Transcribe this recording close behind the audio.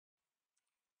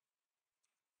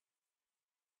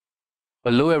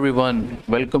Hello everyone,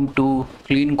 welcome to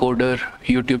Clean Coder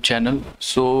YouTube channel.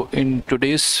 So in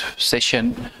today's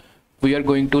session, we are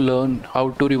going to learn how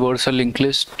to reverse a linked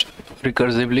list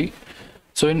recursively.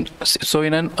 So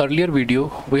in an earlier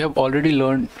video, we have already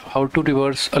learned how to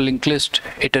reverse a linked list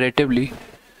iteratively.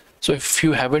 So if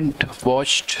you haven't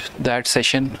watched that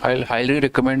session, I'll highly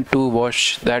recommend to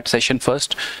watch that session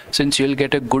first, since you'll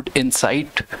get a good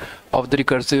insight of the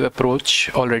recursive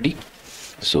approach already.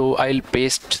 So I'll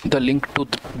paste the link to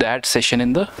that session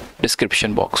in the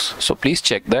description box. So please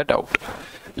check that out.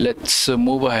 Let's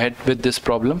move ahead with this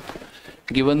problem.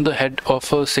 Given the head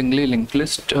of a singly linked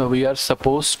list, we are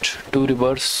supposed to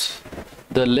reverse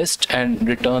the list and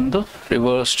return the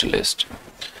reversed list.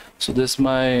 So this is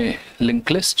my linked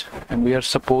list and we are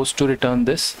supposed to return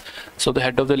this. So the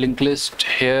head of the linked list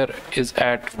here is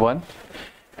at 1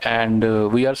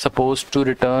 and we are supposed to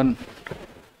return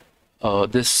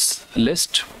this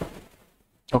list.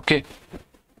 Okay,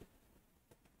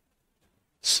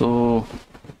 so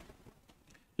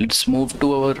let's move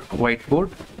to our whiteboard.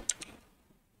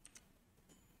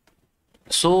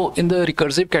 So in the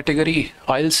recursive category,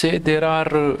 I'll say there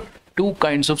are two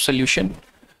kinds of solution.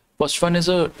 First one is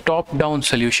a top-down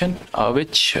solution,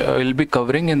 which we'll be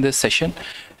covering in this session,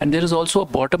 and there is also a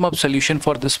bottom-up solution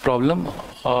for this problem.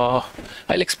 I'll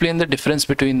explain the difference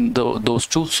between those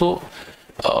two. So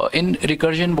in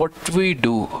recursion, what we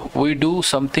do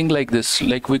something like this,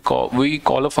 like we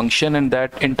call a function and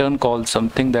that in turn calls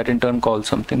something, that in turn calls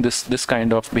something, this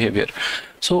kind of behavior.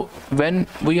 So when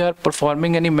we are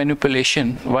performing any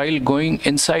manipulation while going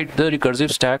inside the recursive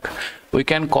stack, we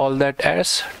can call that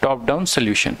as top-down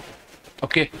solution.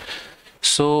 Okay,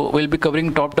 so we'll be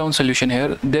covering top-down solution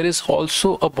here. There is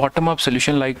also a bottom-up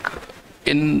solution. Like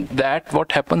in that,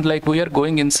 what happens, like we are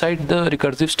going inside the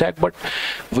recursive stack, but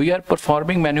we are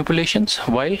performing manipulations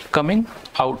while coming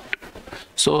out.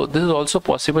 So this is also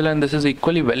possible, and this is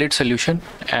equally valid solution,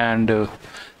 and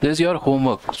this is your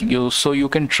homework. So you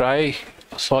can try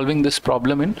solving this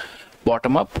problem in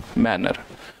bottom-up manner.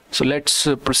 So let's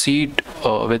proceed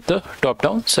with the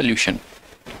top-down solution.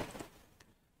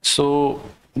 So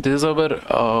this is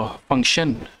our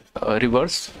function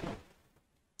reverse.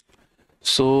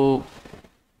 So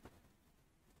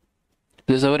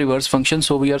this is our reverse function.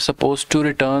 So we are supposed to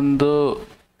return the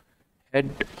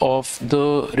head of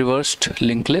the reversed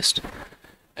linked list,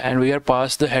 and we are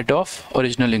passed the head of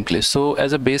original linked list. So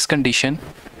as a base condition,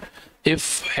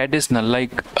 if head is null,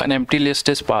 like an empty list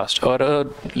is passed or a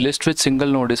list with single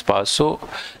node is passed, so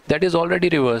that is already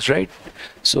reversed, right?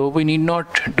 So we need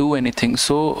not do anything.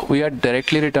 So we are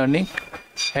directly returning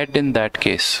head in that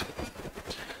case.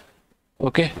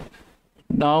 Okay,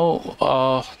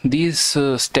 now these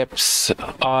steps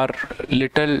are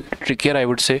little trickier, I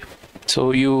would say,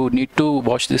 so you need to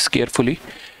watch this carefully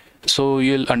so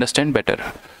you'll understand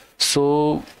better.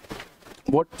 So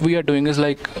what we are doing is,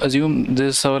 like, assume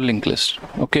this is our linked list.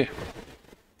 Okay,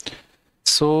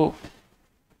 so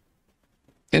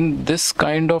in this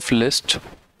kind of list,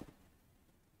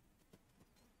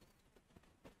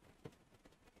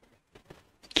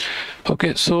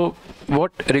 okay, so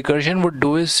what recursion would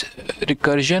do is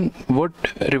recursion would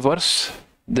reverse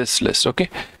this list. Okay,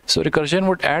 so recursion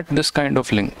would add this kind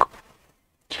of link,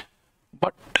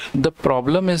 but the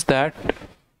problem is that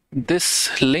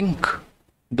this link,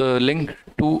 the link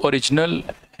to original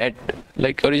head,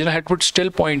 like original head would still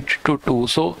point to 2,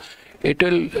 so it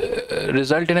will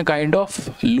result in a kind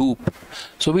of loop.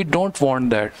 So we don't want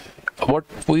that. What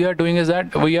we are doing is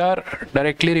that we are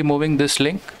directly removing this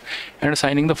link and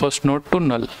assigning the first node to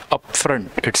null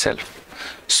upfront itself.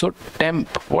 So temp,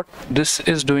 what this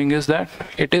is doing is that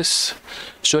it is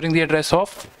storing the address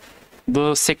of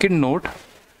the second node,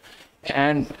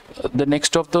 and the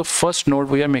next of the first node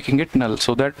we are making it null,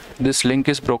 so that this link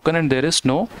is broken and there is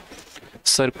no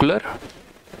circular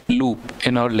loop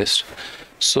in our list.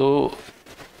 So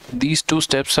these two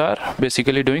steps are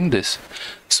basically doing this.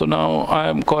 So now I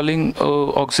am calling a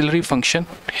auxiliary function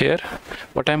here.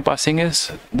 What I'm passing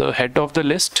is the head of the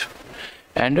list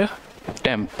and a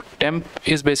temp. Temp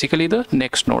is basically the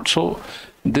next node. So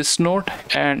this node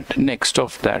and next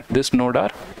of that, this node are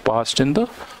passed in the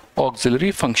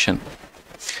auxiliary function.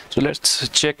 So let's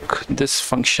check this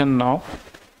function now.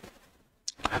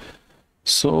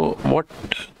 So what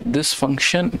this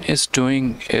function is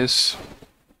doing is,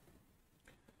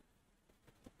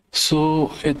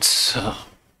 so it's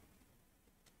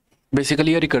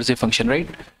basically a recursive function, right?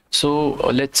 So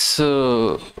let's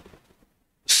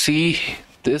see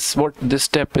this, what this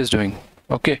step is doing.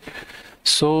 Okay,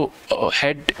 so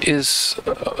head is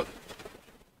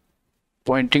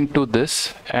pointing to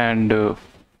this, and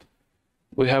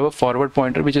we have a forward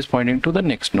pointer which is pointing to the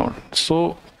next node.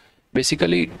 So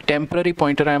basically temporary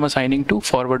pointer I am assigning to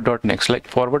forward dot next, like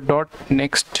forward dot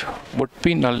next would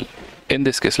be null in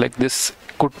this case. Like this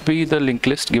could be the linked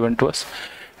list given to us,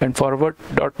 and forward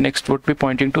dot next would be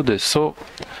pointing to this. So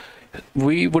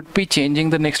we would be changing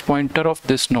the next pointer of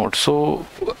this node. So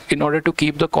in order to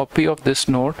keep the copy of this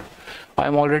node, I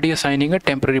am already assigning a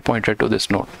temporary pointer to this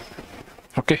node.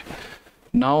 Okay,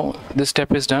 now this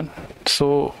step is done.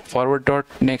 So forward dot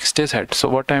next is head. So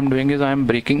what I am doing is I am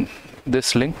breaking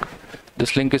this link.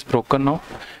 This link is broken now,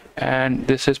 and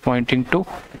this is pointing to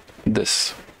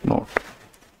this node.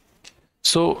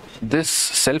 So this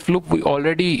self loop we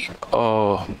already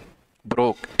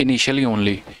broke initially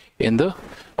only in the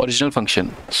original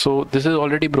function. So this is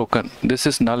already broken. This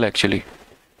is null actually.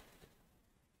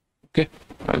 Okay,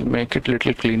 I'll make it a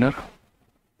little cleaner.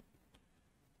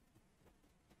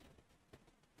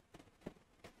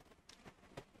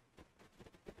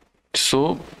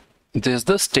 So this is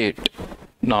the state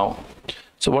now.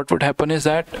 So what would happen is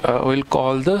that we'll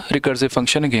call the recursive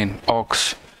function again,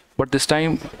 aux, but this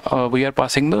time we are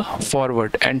passing the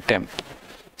forward and temp.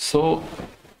 So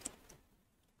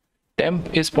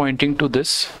temp is pointing to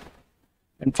this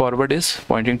and forward is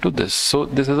pointing to this. So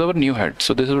this is our new head.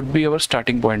 So this would be our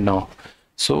starting point now.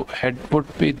 So head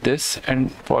would be this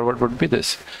and forward would be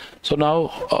this. So now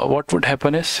what would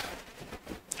happen is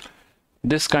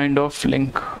this kind of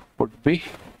link would be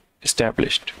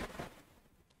established.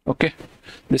 Okay,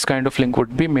 this kind of link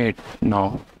would be made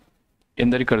now in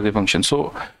the recursive function.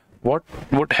 So what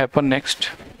would happen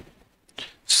next?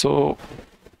 So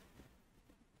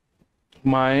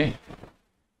my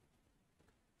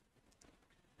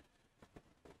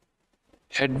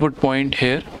head would point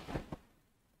here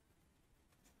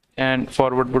and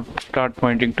forward would start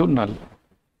pointing to null.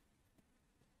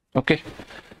 Okay,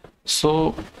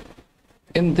 so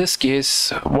in this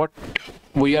case what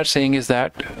we are saying is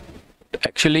that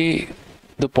actually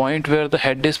the point where the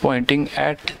head is pointing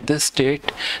at this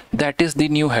state, that is the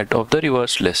new head of the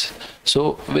reversed list.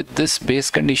 So with this base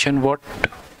condition, what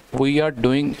we are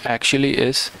doing actually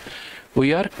is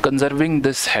we are conserving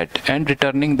this head and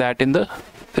returning that in the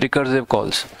recursive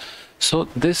calls. So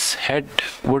this head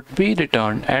would be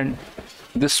returned and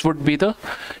this would be the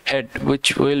head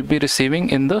which we'll be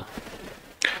receiving in the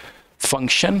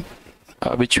function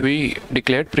which we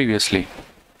declared previously.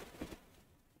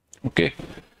 Okay,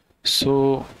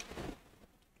 so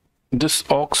this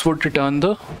aux would return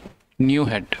the new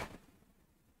head.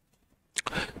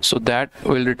 So that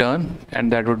will return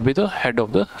and that would be the head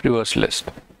of the reverse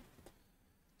list.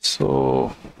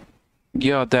 So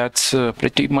yeah, that's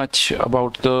pretty much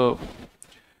about the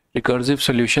recursive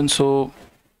solution. So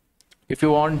if you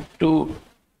want to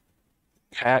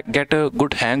get a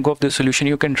good hang of this solution,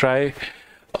 you can try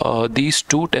these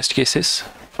two test cases,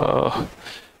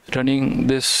 running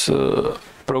this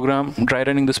program, try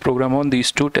running this program on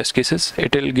these two test cases.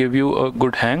 It will give you a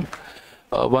good hang.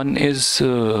 One is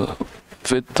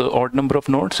with the odd number of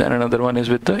nodes and another one is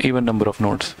with the even number of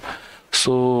nodes.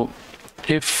 So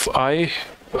if I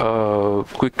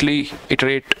quickly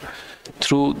iterate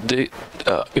through the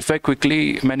if I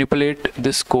quickly manipulate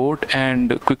this code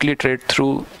and quickly iterate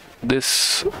through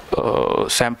this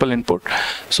sample input,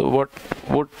 so what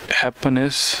would happen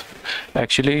is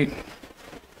actually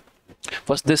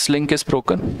first this link is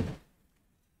broken.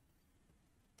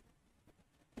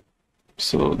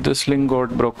 So this link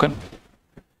got broken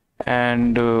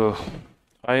and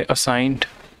I assigned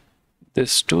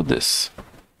this to this.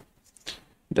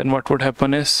 Then what would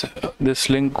happen is this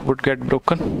link would get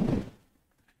broken.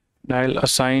 I'll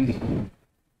assign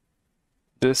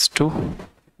this to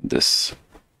this,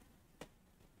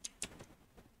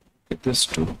 this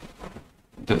to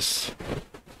this.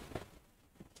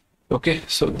 Okay,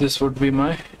 so this would be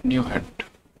my new head.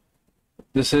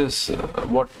 This is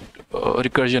what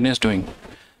recursion is doing.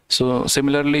 So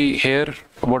similarly here,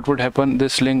 what would happen,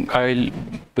 this link I'll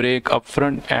break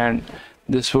upfront and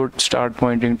this would start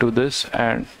pointing to this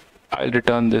and I'll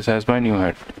return this as my new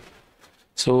head.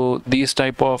 So these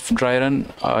type of dry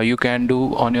run you can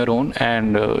do on your own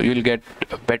and you'll get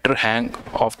a better hang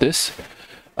of this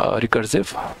recursive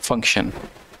function.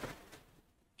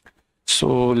 So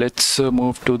let's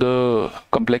move to the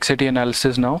complexity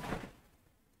analysis now.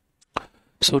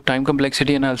 So time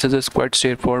complexity analysis is quite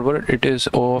straightforward. It is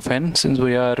O of n, since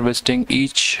we are visiting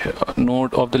each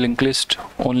node of the linked list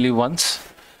only once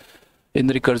in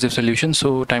the recursive solution.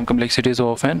 So time complexity is O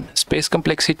of n. Space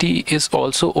complexity is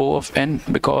also O of n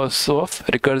because of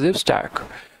recursive stack,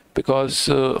 because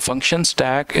function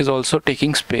stack is also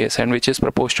taking space and which is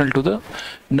proportional to the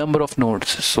number of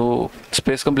nodes. So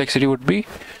space complexity would be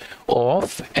O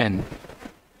of n.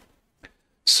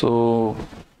 So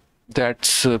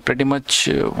that's pretty much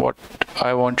what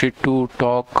I wanted to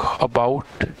talk about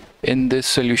in this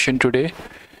solution today.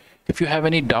 If you have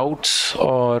any doubts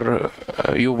or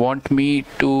you want me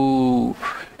to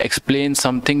explain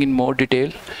something in more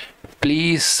detail,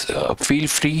 please feel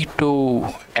free to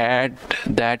add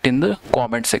that in the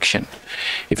comment section.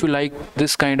 If you like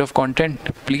this kind of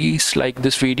content, please like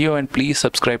this video and please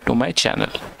subscribe to my channel.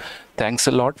 Thanks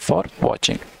a lot for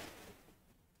watching.